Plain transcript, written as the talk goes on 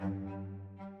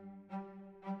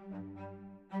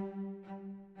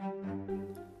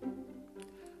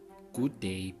Good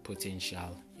day,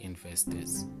 potential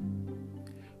investors.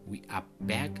 We are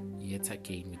back yet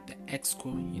again with the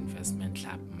Exco Investment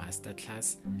Club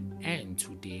Masterclass, and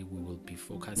today we will be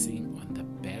focusing on the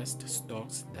best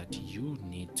stocks that you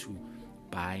need to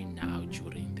buy now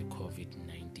during the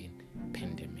Covid-19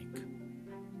 pandemic.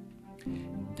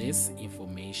 This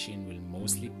information will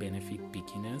mostly benefit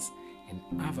beginners and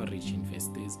average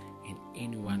investors and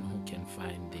anyone who can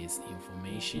find this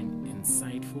information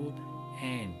insightful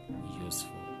and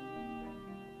useful.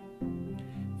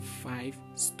 5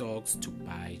 stocks to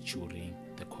buy during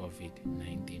the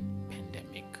COVID-19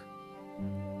 pandemic.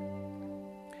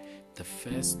 The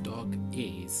first stock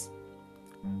is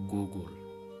Google.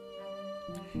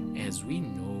 As we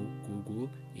know, Google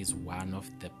is one of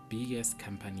the biggest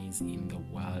companies in the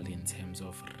world in terms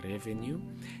of revenue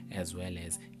as well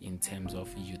as in terms of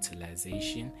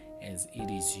utilization, as it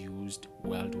is used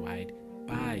worldwide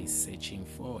by searching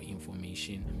for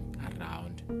information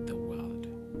around the world.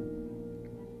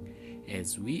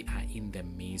 As we are in the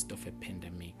midst of a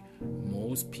pandemic,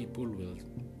 most people will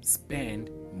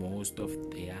spend most of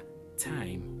their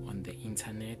time on the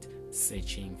internet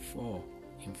searching for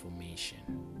information.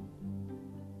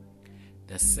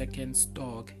 The second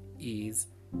stock is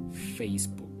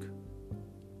Facebook.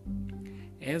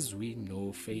 As we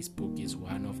know, Facebook is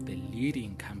one of the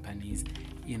leading companies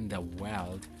in the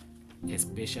world,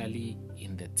 especially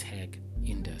in the tech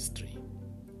industry.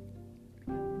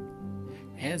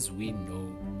 As we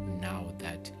know now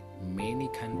that many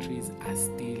countries are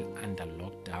still under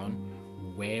lockdown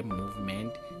where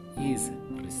movement is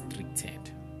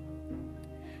restricted,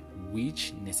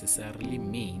 which necessarily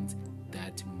means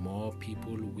that more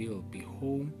people will be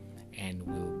home and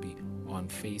will be on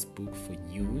Facebook for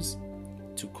news,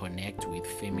 to connect with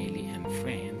family and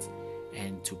friends,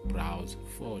 and to browse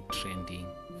for trending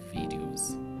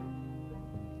videos.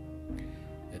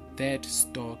 The third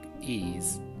stock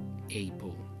is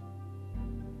Apple.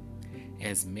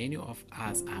 As many of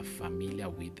us are familiar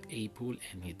with Apple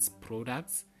and its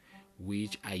products,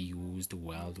 which are used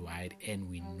worldwide, and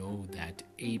we know that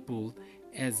Apple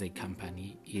as a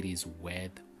company, it is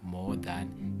worth more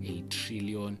than $1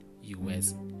 trillion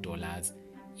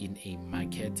in a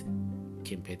market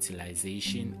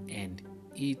capitalization, and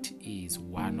it is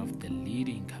one of the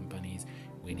leading companies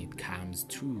when it comes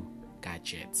to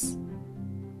gadgets.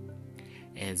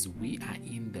 As we are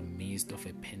in the midst of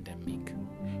a pandemic,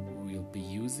 we will be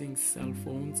using cell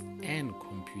phones and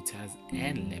computers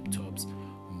and laptops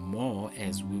more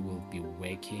as we will be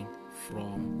working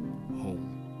from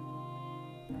home.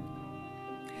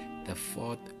 The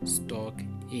fourth stock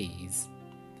is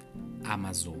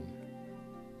Amazon.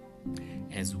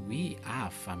 As we are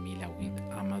familiar with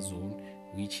Amazon,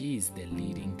 which is the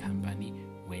leading company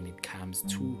when it comes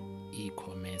to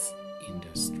e-commerce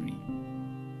industry.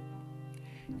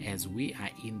 As we are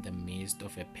in the midst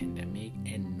of a pandemic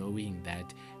and knowing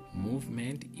that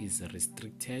movement is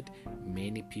restricted,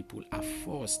 many people are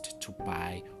forced to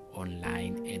buy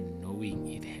online, and knowing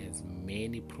it has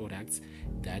many products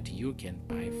that you can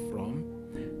buy from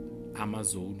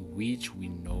Amazon, which we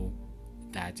know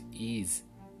that is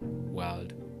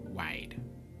worldwide.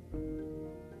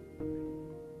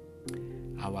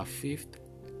 Our fifth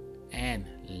and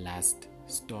last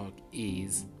stock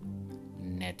is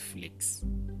Netflix.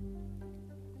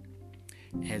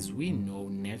 As we know,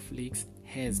 Netflix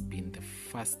has been the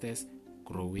fastest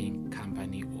growing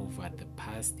company over the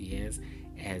past years,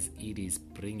 as it is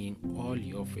bringing all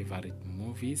your favorite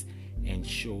movies and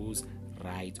shows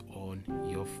right on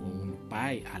your phone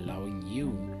by allowing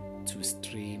you to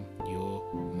stream your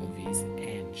movies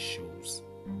and shows.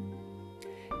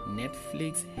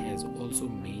 Netflix has also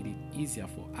made it easier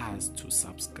for us to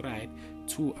subscribe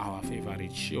to our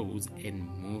favorite shows and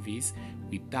movies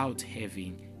without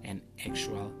having an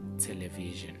actual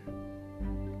television.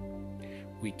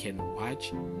 We can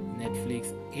watch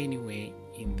Netflix anywhere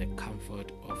in the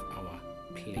comfort of our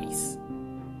place.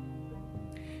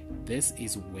 This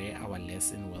is where our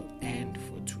lesson will end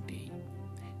for today.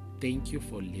 Thank you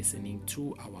for listening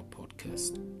to our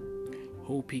podcast,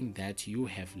 hoping that you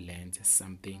have learned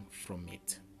something from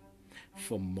it.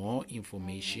 For more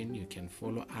information, you can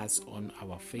follow us on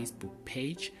our Facebook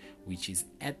page, which is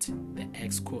at the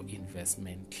Exco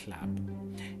Investment Club,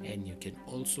 and you can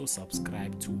also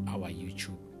subscribe to our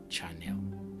YouTube channel.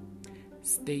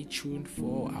 Stay tuned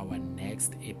for our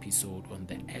next episode on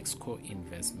the Exco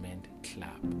Investment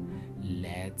Club.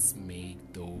 Let's make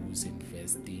those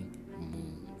investing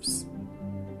moves.